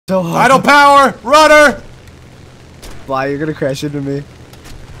So idle power, rudder. Fly, you're gonna crash into me.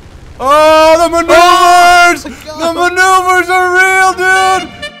 Oh, the maneuvers! The maneuvers are real, dude.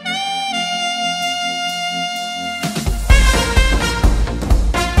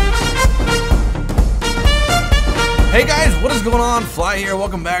 Hey guys, what is going on? Fly here.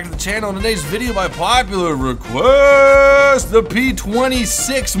 Welcome back to the channel. In today's video, by popular request, the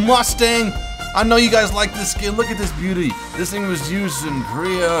P-26 Mustang. I know you guys like this skin. Look at this beauty. This thing was used in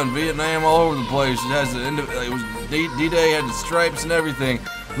Korea and Vietnam, all over the place. It has the it was D-Day, had the stripes and everything.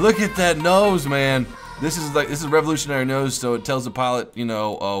 Look at that nose, man. This is a revolutionary nose, so it tells the pilot, you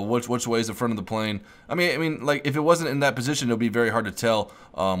know, which way is the front of the plane. I mean, like if it wasn't in that position, it would be very hard to tell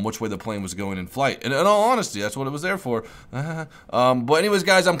which way the plane was going in flight. And in all honesty, that's what it was there for. But anyways,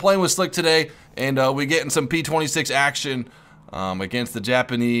 guys, I'm playing with Slick today, and we're getting some P-26 action against the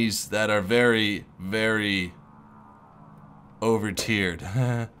Japanese that are very, very over-tiered.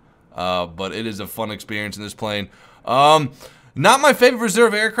 But it is a fun experience in this plane. Not my favorite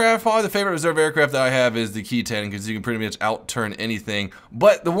reserve aircraft. Probably the favorite reserve aircraft that I have is the Key-10 because you can pretty much out-turn anything.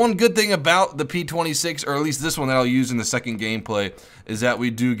 But the one good thing about the P-26, or at least this one that I'll use in the second gameplay, is that we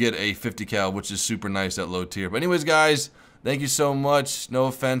do get a 50 cal, which is super nice at low tier. But anyways, guys, thank you so much. No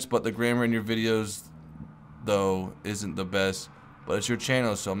offense, but the grammar in your videos, though, isn't the best. But it's your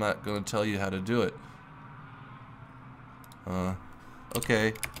channel, so I'm not going to tell you how to do it.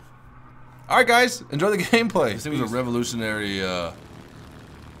 Okay. Alright guys, enjoy the gameplay. This thing was a revolutionary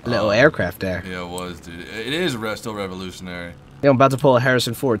little aircraft there. Yeah, it was, dude. It is still revolutionary. Yeah, I'm about to pull a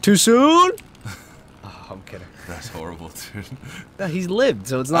Harrison Ford. Too soon? Oh, I'm kidding. That's horrible, dude. No, he's lived,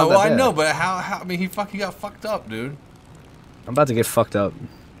 so it's not that well, bad. I know, but how I mean, he fucking got fucked up, dude. I'm about to get fucked up.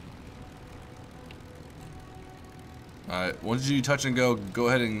 Alright, once you touch and go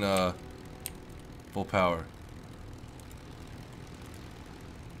ahead and full power.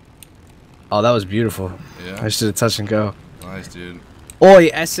 Oh, that was beautiful. Yeah. I should have touch and go. Nice, dude. Oi,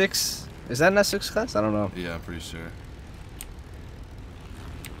 S6? Is that an S6 class? I don't know. Yeah, I'm pretty sure.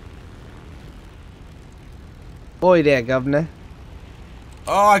 Oi there, governor.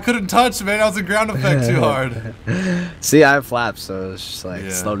 Oh, I couldn't touch, man. That was a ground effect too hard. See, I have flaps, so it's just like, yeah.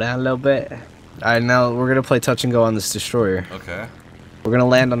 slow down a little bit. Alright, now we're going to play touch and go on this destroyer. Okay. We're going to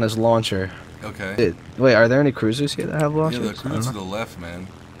land on this launcher. Okay. Wait, are there any cruisers here that have launchers? Yeah, the cruise to the left, man.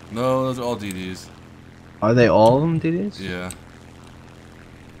 No, those are all DDs. Are they all of them DDs? Yeah.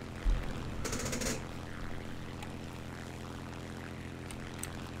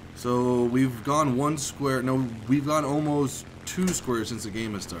 So we've gone one square. No, we've gone almost 2 squares since the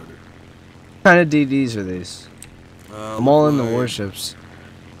game has started. What kind of DDs are these? I'm all in the warships.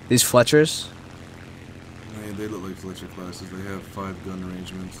 These Fletchers? They look like Fletcher classes. They have 5 gun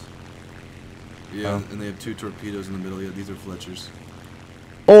arrangements. Yeah, and they have 2 torpedoes in the middle. Yeah, these are Fletchers.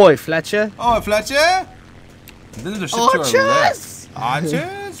 Oi, Fletcher! Oh, Fletcher! And then there's a ship to our left.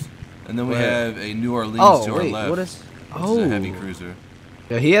 Archers! And then we have a New Orleans to our left. What is? Oh, a heavy cruiser.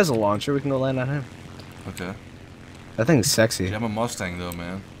 Yeah, he has a launcher. We can go land on him. Okay. That thing's sexy. Yeah, I'm a Mustang though,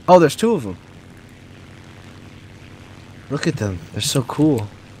 man. Oh, there's 2 of them. Look at them. They're so cool.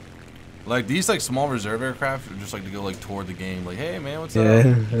 Like these, like small reserve aircraft, are just like to go like toward the game. Like, hey man, what's up?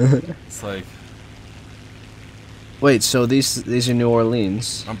 It's like. Wait, so these are New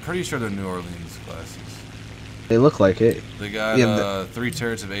Orleans? I'm pretty sure they're New Orleans classes. They look like it. They got 3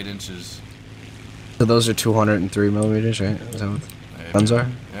 turrets of 8 inches. So those are 203 millimeters, right? Is that what guns are?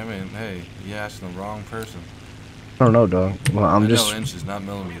 I mean, hey, you asking the wrong person. I don't know, dog. Well, I'm just. No, inches, not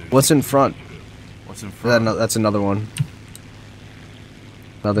millimeters. What's in front? What's in front? That's another one.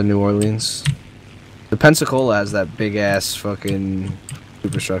 Another New Orleans. The Pensacola has that big ass fucking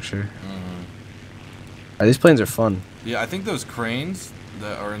superstructure. These planes are fun. Yeah, I think those cranes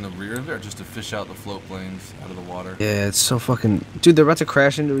that are in the rear of it are just to fish out the float planes out of the water. Yeah, it's so fucking... Dude, they're about to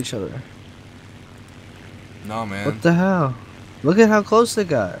crash into each other. No, man. What the hell? Look at how close they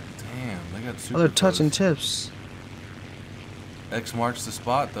got. Damn, they got super they're touching tips. X marks the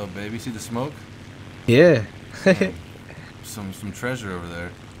spot, though, baby. See the smoke? Yeah. some treasure over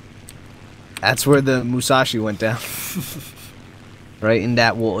there. That's where the Musashi went down. Right in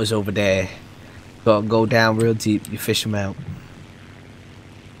that water's over there. Go down real deep. You fish them out.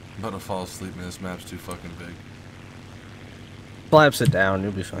 I'm about to fall asleep, man. This map's too fucking big. Fly up, sit down.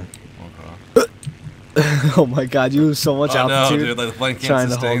 You'll be fine. Okay. Oh my god, you have so much altitude. No, dude. Like the plane can't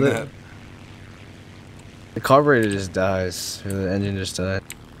sustain that. The carburetor just dies. Or the engine just died.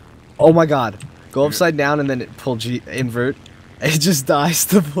 Oh my god. Go upside down and then pull invert. It just dies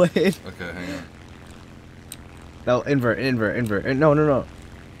the plane. Okay, hang on. No, invert. No.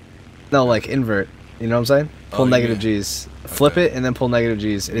 No, like invert. You know what I'm saying? Pull negative mean, G's. Flip it and then pull negative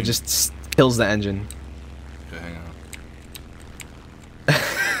G's. It just kills the engine. Okay, hang on.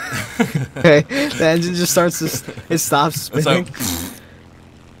 Okay, the engine just starts to, it stops spinning. Like,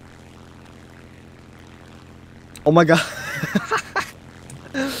 oh my god.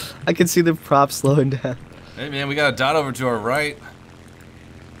 I can see the prop slowing down. hey man, we got a dot over to our right.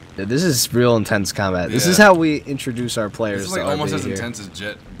 Yeah, this is real intense combat. Yeah. This is how we introduce our players. This is like to almost RB as here. intense as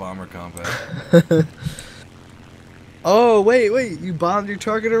jet bomber combat. Oh wait, you bombed your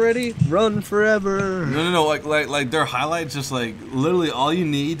target already? Run forever. No. Like their highlights, just like literally all you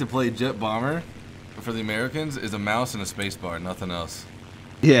need to play jet bomber for the Americans is a mouse and a space bar, nothing else.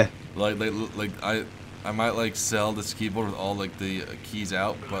 Yeah. Like I might like sell this keyboard with all like the keys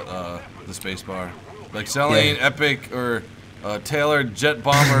out, but the space bar. Like selling Epic or tailored jet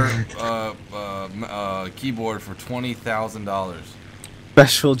bomber keyboard for $20,000.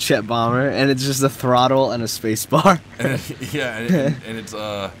 Special jet bomber, and it's just a throttle and a space bar. Yeah, and it's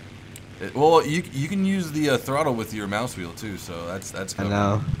well, you can use the throttle with your mouse wheel too, so that's I covered.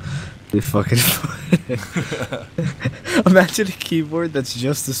 know. You fucking. Imagine a keyboard that's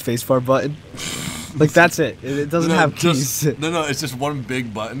just the space bar button. Like that's it. It doesn't have keys. No, it's just one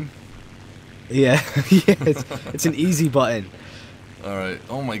big button. Yeah, yeah. It's an easy button. All right.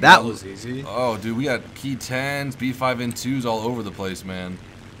 Oh my god. That was easy. Oh, dude, we got key 10s, B5N2s all over the place, man.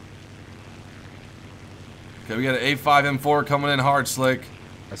 Okay, we got an A5 M4 coming in hard, Slick.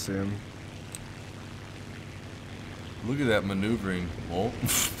 I see him. Look at that maneuvering. Oh.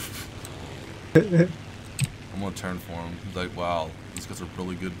 I'm gonna turn for him. He's like, wow, these guys are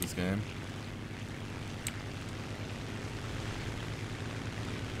really good at this game.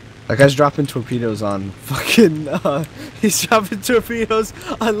 That guy's dropping torpedoes on fucking. He's dropping torpedoes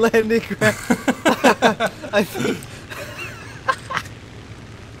on landing ground. I think.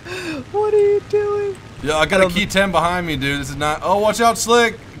 What are you doing? Yeah, I got a key 10 behind me, dude. This is not. Oh, watch out,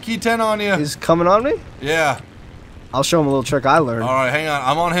 Slick. Key 10 on you. He's coming on me? Yeah. I'll show him a little trick I learned. All right, hang on.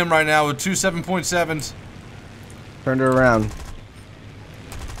 I'm on him right now with two 7.7s. Turned her around.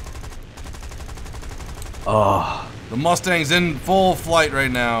 Oh. The Mustang's in full flight right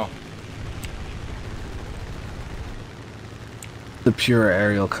now. The pure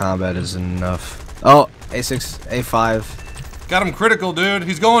aerial combat is enough. Oh, A6, A5. Got him critical, dude.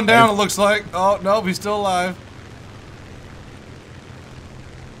 He's going down, it looks like. Oh, nope, he's still alive.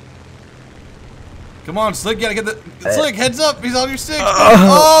 Come on, Slick, you gotta get the... Slick, heads up, he's on your 6.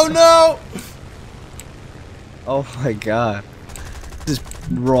 Oh, no! Oh my god. This is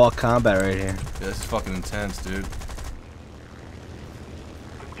raw combat right here. Yeah, this is fucking intense, dude.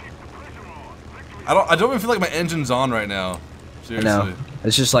 I don't even feel like my engine's on right now. Seriously. I know.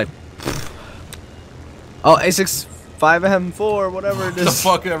 It's just like... Oh, A6, 5M4, whatever it is. The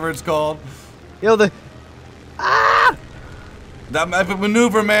fuck ever it's called. Yo, the... Ah! That epic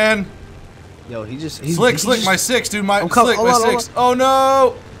maneuver, man. Yo, he's Slick, just, my 6, dude, my hold my on, 6. Oh,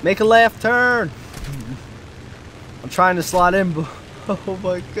 no! Make a left turn. I'm trying to slide in, but... Oh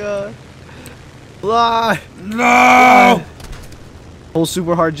my god. Fly! No! Fly. Pull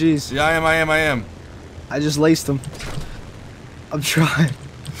super hard G's. Yeah, I am. I just laced him. I'm trying.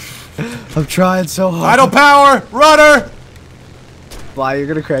 I'm trying so hard. Idle power! Rudder! Fly, you're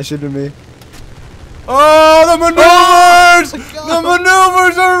gonna crash into me. Oh, the maneuvers! Oh The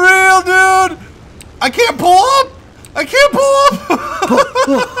maneuvers are real, dude! I can't pull up! I can't pull up!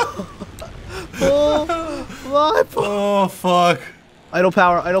 Pull! Fly, pull! Oh, fuck. Idle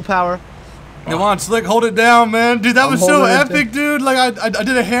power. Come on, Slick, hold it down, man. Dude, that I'm was so holding it epic, dude. Like, I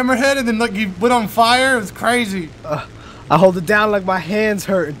did a hammerhead and then, like, you went on fire. It was crazy. I hold it down like my hand's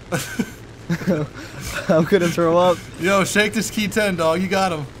hurting. I'm gonna throw up. Yo, shake this key 10, dog. You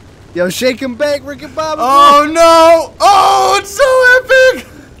got him. Yo, shake and bake, Ricky Bobby. Oh, no! Oh, it's so epic!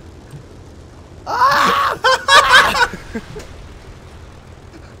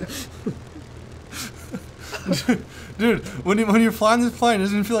 Dude, when you're flying this plane, it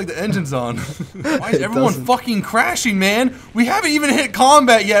doesn't feel like the engine's on. Why is everyone fucking crashing, man? We haven't even hit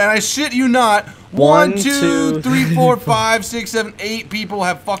combat yet, and I shit you not. 1, 2, 3, 4, 5, 6, 7, 8 people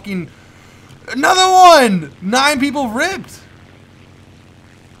have fucking... Another one! 9 people ripped.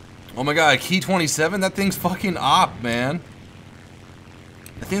 Oh my god, key 27? That thing's fucking op, man.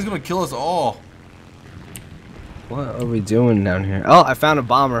 That thing's gonna kill us all. What are we doing down here? Oh, I found a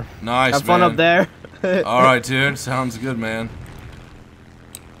bomber. Nice, Have fun man. up there. Alright, dude. Sounds good, man.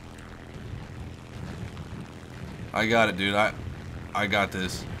 I got it, dude. I got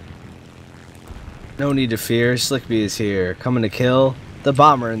this. No need to fear. Slickby is here, coming to kill the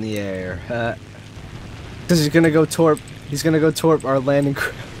bomber in the air. Cause he's gonna go torp. He's gonna go torp our landing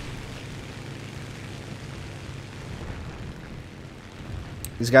crew.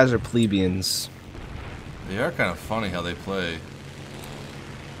 These guys are plebeians. They are kind of funny how they play.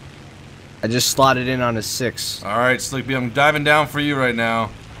 I just slotted in on a 6. All right, Sleepy, I'm diving down for you right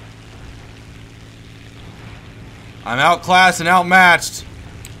now. I'm outclassed and outmatched.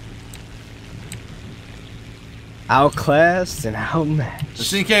 Outclassed and outmatched.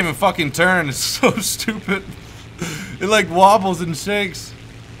 This thing can't even fucking turn. It's so stupid. It like wobbles and shakes.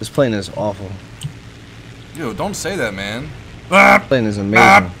 This plane is awful. Yo, don't say that, man. This plane is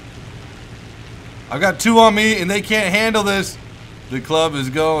amazing. I've got 2 on me and they can't handle this. The club is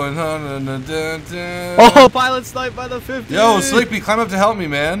going. Oh, pilot snipe by the 50. Yo, Sleepy, climb up to help me,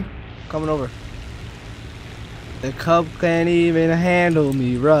 man. Coming over. The cub can't even handle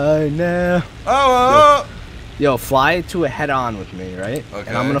me right now. Oh. Yo, fly to a head-on with me, right? Okay.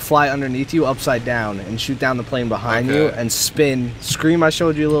 And I'm gonna fly underneath you, upside down, and shoot down the plane behind you, and spin. Scream! I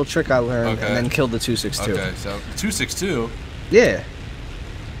showed you a little trick I learned, and then kill the 262. Okay, so 262. Yeah.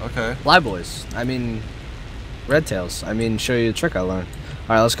 Okay. Fly boys. I mean, red tails. I mean, show you the trick I learned.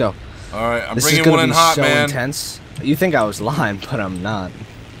 All right, let's go. All right, I'm this bringing is gonna one in be hot, so man. Intense. You think I was lying, but I'm not.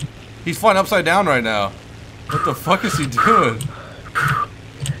 He's flying upside down right now. What the fuck is he doing?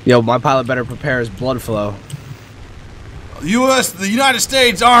 Yo, my pilot better prepare his blood flow. the United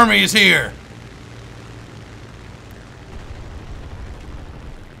States Army is here.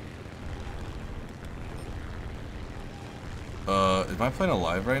 Is my plane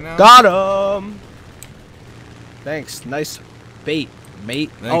alive right now? Got him. Thanks. Nice bait,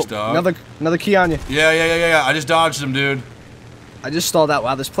 mate. Thanks, dog. Another key on you. Yeah. I just dodged him, dude. I just stalled out.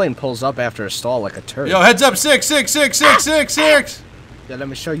 Wow, this plane pulls up after a stall like a turd. Yo, heads up, 6. Yeah, let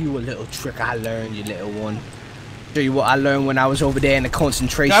me show you a little trick I learned, you little one. Show you what I learned when I was over there in the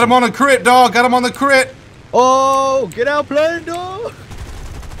concentration. Got him on the crit, dog. Got him on the crit. Oh, get out, plane, dog.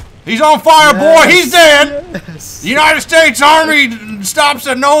 He's on fire, boy. He's dead. Yes. The United States Army stops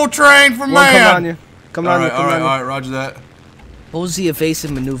at no train for man. Coming on you. Coming on you. All right, roger that. What was the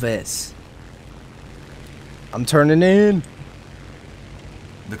evasive maneuvers? I'm turning in.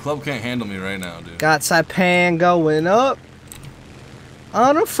 The club can't handle me right now, dude. Got Saipan going up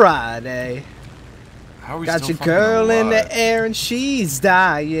on a Friday. How are we Got still your girl alive? in the air and she's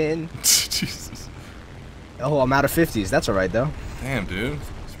dying. Jesus. Oh, I'm out of 50s. That's alright, though. Damn, dude.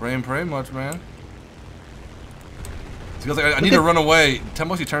 Spray and pray much, man. I need to run away. Tell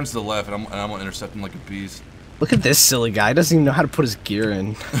he turns to the left, and I'm gonna intercept him like a beast. Look at this silly guy. He doesn't even know how to put his gear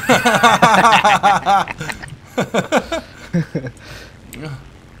in.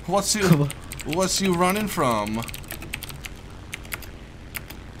 What's you running from?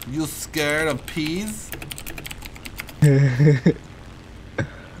 You scared of peas?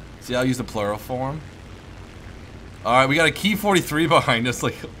 See, I'll use the plural form. Alright, we got a key 43 behind us.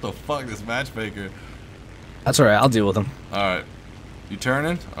 Like, what the fuck, this matchmaker? That's alright, I'll deal with him. Alright. You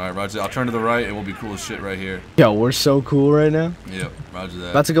turning? Alright, roger. I'll turn to the right and we'll be cool as shit right here. Yo, we're so cool right now. Yep, roger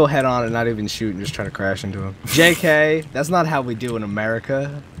that. About to go head on and not even shoot and just try to crash into him. JK, that's not how we do in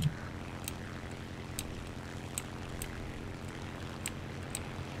America.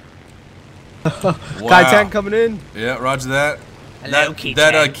 Wow. Guy 10 coming in. Yeah, roger that. Hello,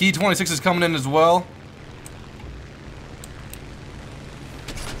 that key 26 is coming in as well.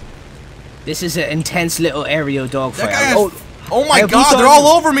 This is an intense little aerial dogfight. That guy oh my god, they're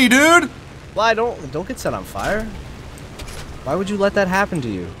all over me, dude! Why don't get set on fire? Why would you let that happen to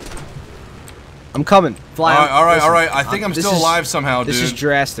you? I'm coming. Fly. Alright. I think I'm still alive somehow, dude. This is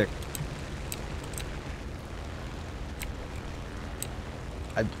drastic.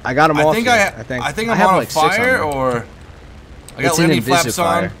 I got him off. I think I'm on like fire, or I got landing flaps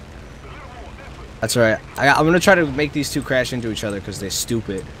on. That's right. I'm gonna try to make these two crash into each other because they're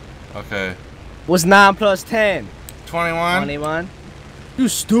stupid. Okay. What's 9 plus 10? 21. 21. You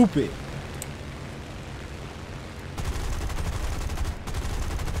stupid.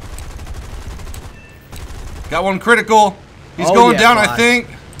 Got one critical. He's going down, I think.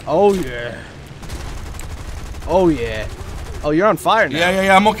 Oh yeah. Oh yeah. Oh, you're on fire now.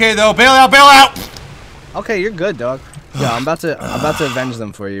 Yeah. I'm okay though. Bail out. Okay, you're good, dog. Yeah, I'm about to avenge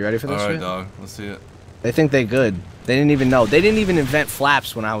them for you. Ready for this? All right, dog. Let's see it. They think they good. They didn't even know. They didn't even invent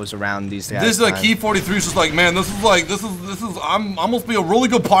flaps when I was around these guys. This is like key 43 is just like, man, this is I'm almost be a really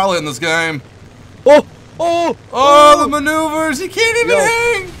good pilot in this game. Oh, the maneuvers. He can't even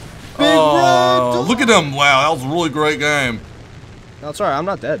hang. Big red. Look at him. Wow, that was a really great game. No, it's alright. I'm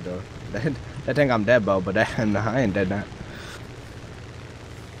not dead though. They think I'm dead, Bo, but I ain't dead now.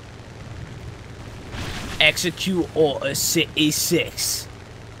 Execute Order 66.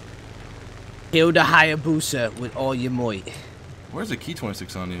 Kill the Hayabusa with all your might. Where's the key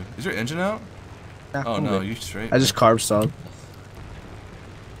 26 on you? Is your engine out? Nah, oh no, you straight. I just carb stalled.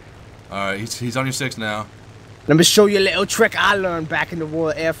 Alright, he's on your 6 now. Let me show you a little trick I learned back in the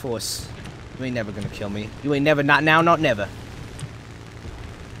Royal Air Force. You ain't never gonna kill me. You ain't never, not now, not never.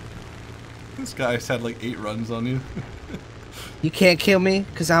 This guy's had like 8 runs on you. You can't kill me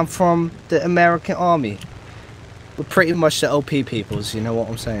because I'm from the American Army. We're pretty much the OP peoples, you know what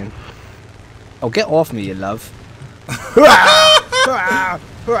I'm saying? Oh, get off me, you love.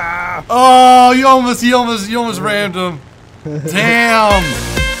 Oh, you almost rammed him.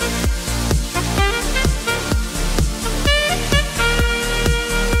 Damn.